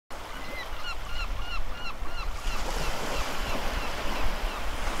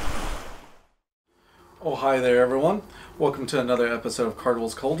Oh, hi there, everyone. Welcome to another episode of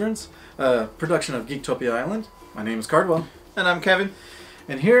Cardwell's Cauldrons, a production of Geektopia Island. My name is Cardwell. And I'm Kevin.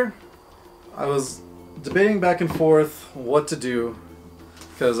 And here, I was debating back and forth what to do,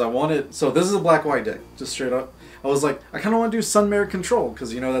 because I wanted... So this is a black-white deck, just straight up. I was like, I kind of want to do Sunmare Control,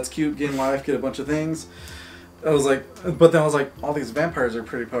 because, you know, that's cute, gain life, get a bunch of things. I was like... But then I was like, all these vampires are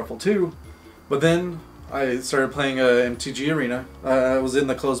pretty powerful, too. But then... I started playing MTG Arena. I was in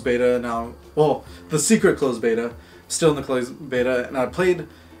the closed beta now. Well, the secret closed beta. Still in the closed beta. And I played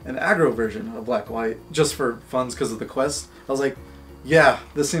an aggro version of Black White just for funs because of the quest. I was like, yeah,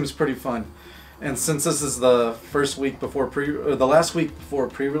 this seems pretty fun. And since this is the first week before the last week before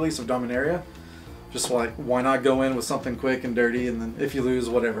pre-release of Dominaria, just like, why not go in with something quick and dirty, and then if you lose,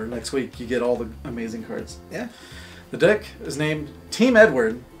 whatever, next week you get all the amazing cards. Yeah. The deck is named Team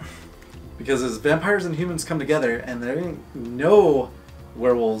Edward. Because as vampires and humans come together, and there ain't no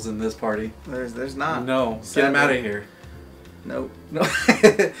werewolves in this party. There's not. No. Get them out of here. Nope. No.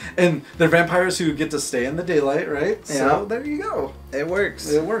 And they're vampires who get to stay in the daylight, right? Yeah. So there you go. It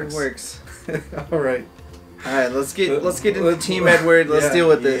works. It works. It works. All right. All right. Let's get into Team Edward. Let's deal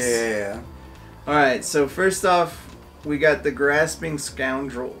with this. Yeah. All right. So first off, we got the Grasping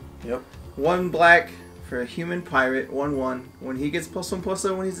Scoundrel. Yep. 1 black. For a human pirate, 1/1. When he gets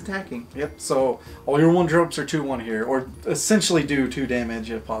 +1/+0 when he's attacking. Yep. So all your 1-drops are 2/1 here, or essentially do 2 damage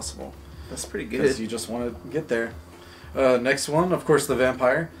if possible. That's pretty good. Because you just want to get there. Next one, of course, the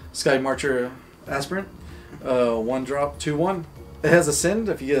vampire, Skymarcher Aspirant. 1-drop, 2/1. It has Ascend.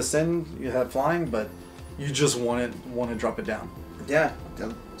 If you get Ascend, you have flying, but you just want to drop it down. Yeah.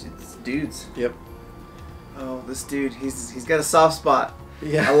 It's dudes. Yep. Oh, this dude, he's got a soft spot.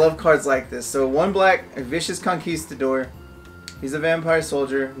 Yeah. I love cards like this. So 1 black, a Vicious Conquistador. He's a vampire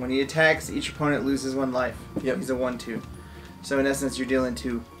soldier. When he attacks, each opponent loses 1 life. Yep. He's a 1/2. So in essence, you're dealing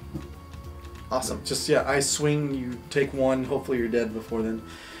 2. Awesome. Just, yeah, I swing, you take 1, hopefully you're dead before then.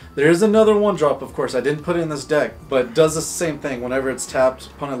 There's another 1-drop, of course. I didn't put it in this deck, but it does the same thing. Whenever it's tapped,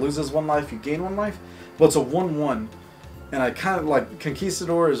 opponent loses 1 life, you gain 1 life. Well, it's a 1/1. And I kind of like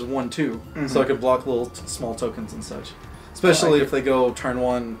Conquistador is 1/2, so I could block little small tokens and such. Especially if they go turn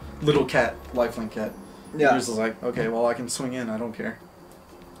 1, little cat, lifelink cat. Yeah. Yours is like, okay, well, I can swing in, I don't care.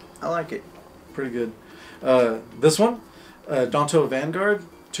 I like it. Pretty good. This one, Adanto Vanguard,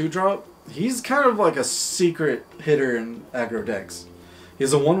 2-drop. He's kind of like a secret hitter in aggro decks.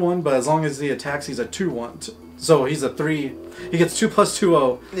 He's a 1/1, but as long as he attacks, he's a 2/1. So he's a 3. He gets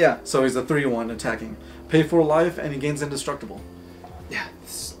 2+2/0. Yeah. So he's a 3/1 attacking. Pay 4 life, and he gains indestructible. Yeah.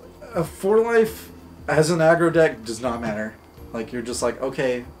 A 4 life... As an aggro deck, does not matter. Like, you're just like,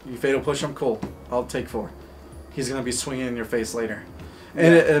 okay, you fatal push him, cool. I'll take 4. He's going to be swinging in your face later.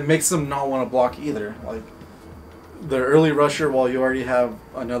 And it makes them not want to block either. Like, the early rusher, while you already have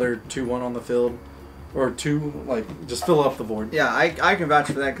another 2/1 on the field, or 2, like, just fill up the board. Yeah, I can vouch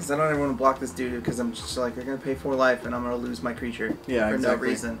for that, because I don't ever want to block this dude, because I'm just like, they're going to pay 4 life, and I'm going to lose my creature. Yeah, for exactly.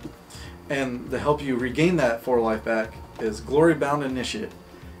 no reason. And to help you regain that 4 life back is Glory Bound Initiate.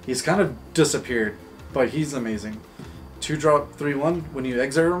 He's kind of disappeared. But he's amazing. 2-drop, 3/1. When you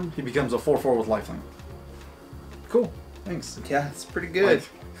exile him, he becomes a 4/4 with lifelink. Cool. Thanks. Yeah, it's pretty good. Like,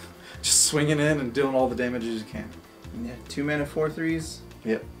 just swinging in and doing all the damage as you can. Yeah, 2 mana 4/3s.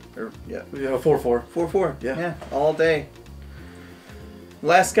 Yep. Yeah, 4/4. 4/4. Yeah. Yeah, all day.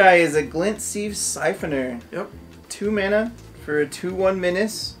 Last guy is a Glint-Sleeve Siphoner. Yep. 2 mana for a 2/1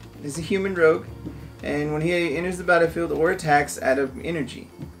 menace. He's a human rogue, and when he enters the battlefield or attacks, add an energy.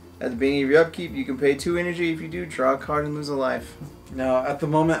 At the beginning of your upkeep, you can pay 2 energy. If you do, draw a card and lose a life. Now, at the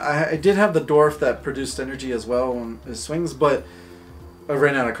moment, I did have the dwarf that produced energy as well on his swings, but I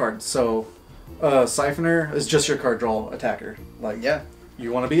ran out of cards. So, Siphoner is just your card draw attacker. Like, yeah,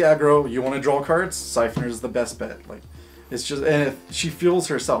 you want to be aggro, you want to draw cards, Siphoner is the best bet. Like, it's just, and if she fuels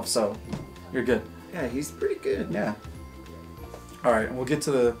herself, so you're good. Yeah, he's pretty good. Yeah. All right, we'll get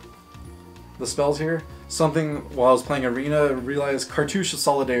to the spells here. Something while I was playing Arena, I realized Cartouche of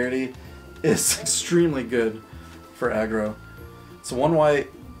Solidarity is extremely good for aggro. It's a 1 white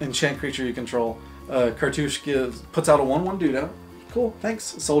enchant creature you control. Cartouche puts out a 1/1 dude out. Cool, thanks.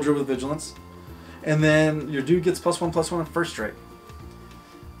 Soldier with vigilance. And then your dude gets +1/+1 first strike.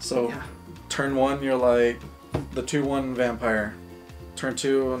 So yeah. Turn 1, you're like the 2/1 vampire. Turn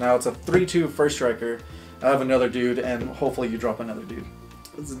 2, now it's a 3/2 first striker. I have another dude, and hopefully you drop another dude.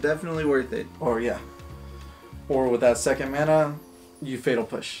 It's definitely worth it. Or yeah. Or with that 2nd mana, you fatal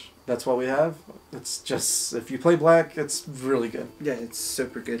push. That's what we have. It's just, if you play black, it's really good. Yeah, it's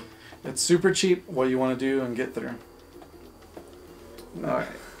super good. It's super cheap, what you want to do and get through. Alright,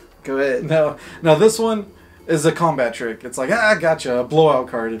 go ahead. Now this one, is a combat trick. It's like, gotcha, a blowout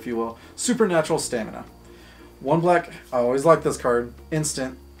card, if you will. Supernatural Stamina. 1 black, I always like this card.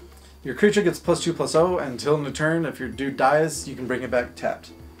 Instant. Your creature gets +2/+0 until in the turn. If your dude dies, you can bring it back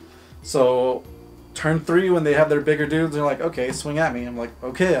tapped. So, turn 3 when they have their bigger dudes, they're like, okay, swing at me. I'm like,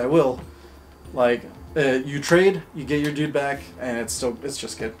 okay, I will. Like, you trade, you get your dude back, and it's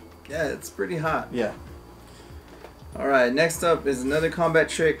just good. Yeah, it's pretty hot. Yeah. Alright, next up is another combat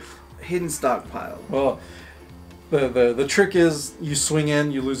trick, Hidden Stockpile. Well, the trick is you swing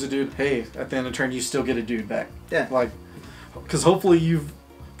in, you lose a dude. Hey, at the end of the turn, you still get a dude back. Yeah. Like, because hopefully you've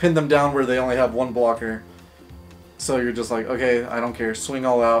pinned them down where they only have 1 blocker. So you're just like, okay, I don't care. Swing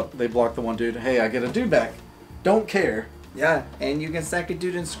all out. They block the 1 dude. Hey, I get a dude back. Don't care. Yeah, and you can stack a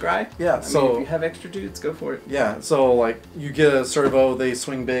dude and scry. Yeah, I mean, if you have extra dudes, go for it. Yeah, so like you get a servo, they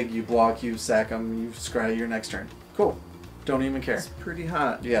swing big, you block, you sack them, you scry your next turn. Cool. Don't even care. It's pretty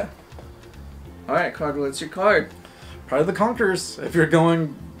hot. Yeah. Alright, Cardwell, what's your card? Pride of the Conquerors. If you're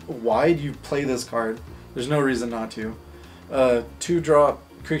going wide, you play this card. There's no reason not to. 2-drop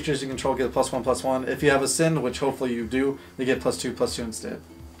creatures you control get a +1/+1. If you have a Sin, which hopefully you do, they get +2/+2 instead.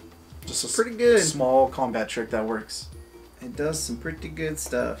 Just a pretty good. Small combat trick that works. It does some pretty good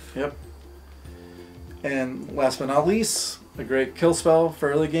stuff. Yep. And last but not least, a great kill spell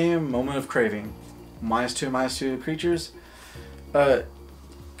for early game, Moment of Craving. -2/-2 creatures.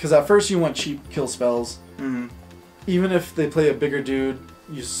 Because at first you want cheap kill spells. Mm-hmm. Even if they play a bigger dude,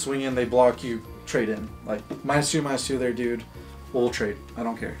 you swing in, they block, you trade in. Like, -2/-2 their dude, we'll trade. I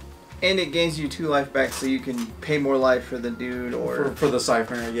don't care. And it gains you 2 life back so you can pay more life for the dude or... For the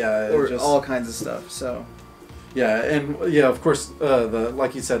Siphoner, yeah. Or just, all kinds of stuff, so... Yeah, and yeah, of course,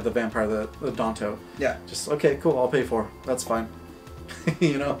 like you said, the vampire, the Adanto. Yeah. Just, okay, cool, I'll pay for it. That's fine.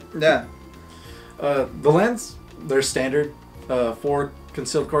 You know? Yeah. The lands, they're standard. 4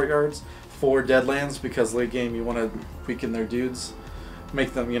 Concealed Courtyards, 4 Deadlands, because late game you want to weaken their dudes.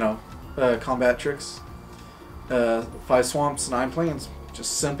 Make them, you know, combat tricks. 5 Swamps, 9 Plains.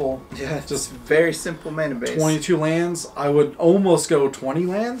 Just simple. Yeah, just very simple mana base. 22 lands. I would almost go 20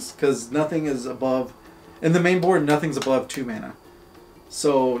 lands, because nothing is above... In the main board, nothing's above 2 mana.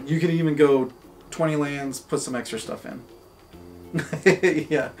 So you could even go 20 lands, put some extra stuff in.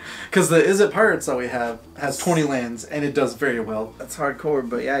 Yeah. Because the Is It Pirates that we have has 20 lands, and it does very well. That's hardcore,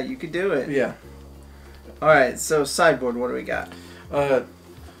 but yeah, you could do it. Yeah. Alright, so sideboard, what do we got?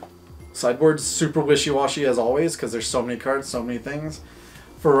 Sideboard's super wishy-washy as always, because there's so many cards, so many things.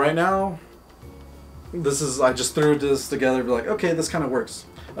 For right now, I just threw this together, be like, okay, this kind of works.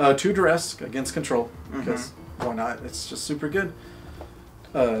 2 Duress against control, because why not? It's just super good.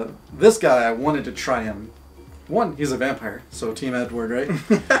 This guy, I wanted to try him. 1, he's a vampire, so Team Edward, right?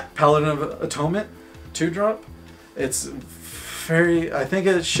 Paladin of Atonement, 2-drop. It's I think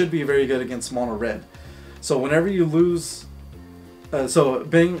it should be very good against mono red. So whenever you lose,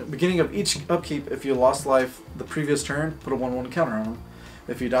 beginning of each upkeep, if you lost life the previous turn, put a 1/1 counter on him.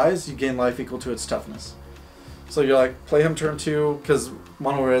 If he dies, you gain life equal to its toughness. So you're like, play him turn 2, because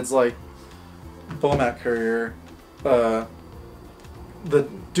mono red's like Bowmat Courier, the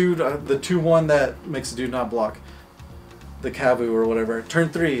dude, the 2/1 that makes a dude not block, the Kavu or whatever. Turn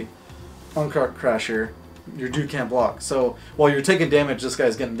 3, Uncart Crasher, your dude can't block. So while you're taking damage, this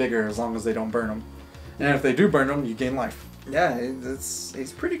guy's getting bigger as long as they don't burn him. And if they do burn him, you gain life. Yeah,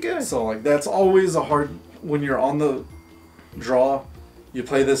 it's pretty good. So like that's always a hard, when you're on the draw, you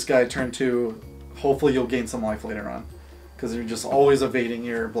play this guy turn 2, hopefully you'll gain some life later on. Because you're just always evading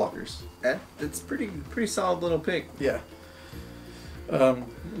your blockers. That's pretty solid little pick. Yeah.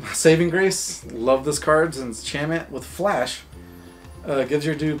 Saving Grace, love this card since enchantment with Flash. Gives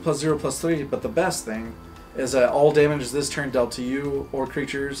your dude +0/+3, but the best thing is that all damage this turn dealt to you or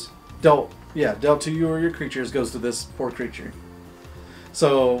creatures, dealt to you or your creatures goes to this poor creature.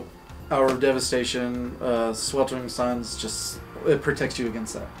 So, Hour of Devastation, Sweltering Suns, just, it protects you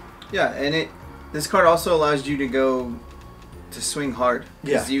against that. Yeah, and this card also allows you to go to swing hard.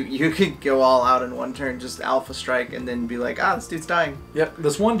 Yeah. You could go all out in one turn, just alpha strike, and then be like, this dude's dying. Yep,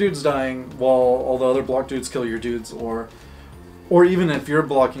 this one dude's dying while all the other block dudes kill your dudes, or even if you're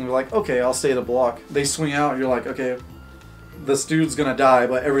blocking, you're like, okay, I'll stay to block. They swing out, you're like, okay, this dude's gonna die,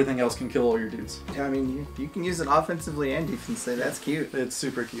 but everything else can kill all your dudes. Yeah, I mean, you can use it offensively and defensively. That's cute. It's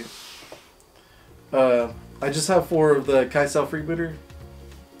super cute. I just have 4 of the Kaisel Freebooter.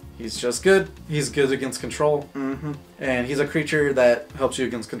 He's just good. He's good against control. Mm-hmm. And he's a creature that helps you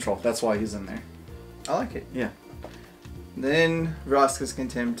against control. That's why he's in there. I like it. Yeah. Then Vraska's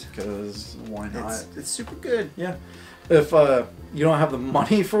Contempt. Because why not? It's super good. Yeah. if you don't have the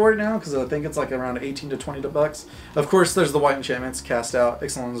money for it now, because I think it's like around 18 to 20 bucks. Of course, there's the white enchantments, cast out,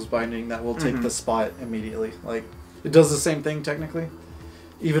 Excellence Binding, that will take the spot immediately. Like, it does the same thing technically,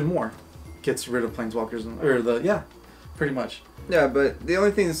 even more. Gets rid of planeswalkers pretty much. Yeah, but the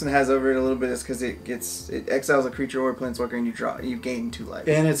only thing this one has over it a little bit is because it exiles a creature or a planeswalker and you gain 2 life.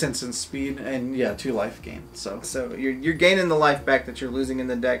 And it's instant speed and 2 life gain. So you're gaining the life back that you're losing in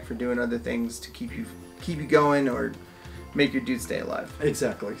the deck for doing other things to keep you going or make your dude stay alive.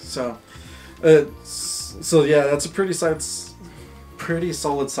 Exactly. So that's a pretty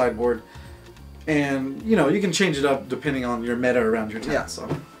solid sideboard, and you can change it up depending on your meta around your town. Yeah. So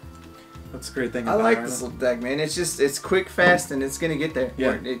that's a great thing. I like this little deck, man. It's quick, fast, and it's gonna get there.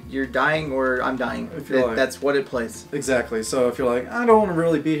 Yeah. You're dying or I'm dying. That's what it plays. Exactly. So if you're like, I don't want to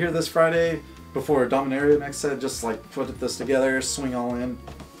really be here this Friday before Dominaria next set, just like put this together, swing all in,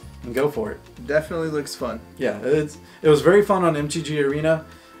 and go for it. Definitely looks fun. Yeah, it was very fun on MTG Arena.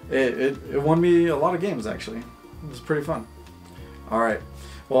 It won me a lot of games, actually. It was pretty fun. Alright.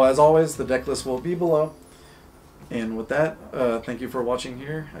 Well, as always, the deck list will be below. And with that, thank you for watching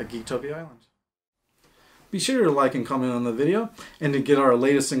here at Geektopia Island. Be sure to like and comment on the video. And to get our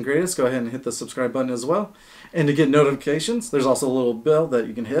latest and greatest, go ahead and hit the subscribe button as well. And to get notifications, there's also a little bell that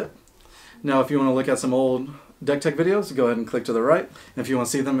you can hit. Now, if you want to look at some old deck tech videos, go ahead and click to the right. And if you want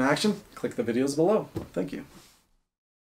to see them in action, click the videos below. Thank you.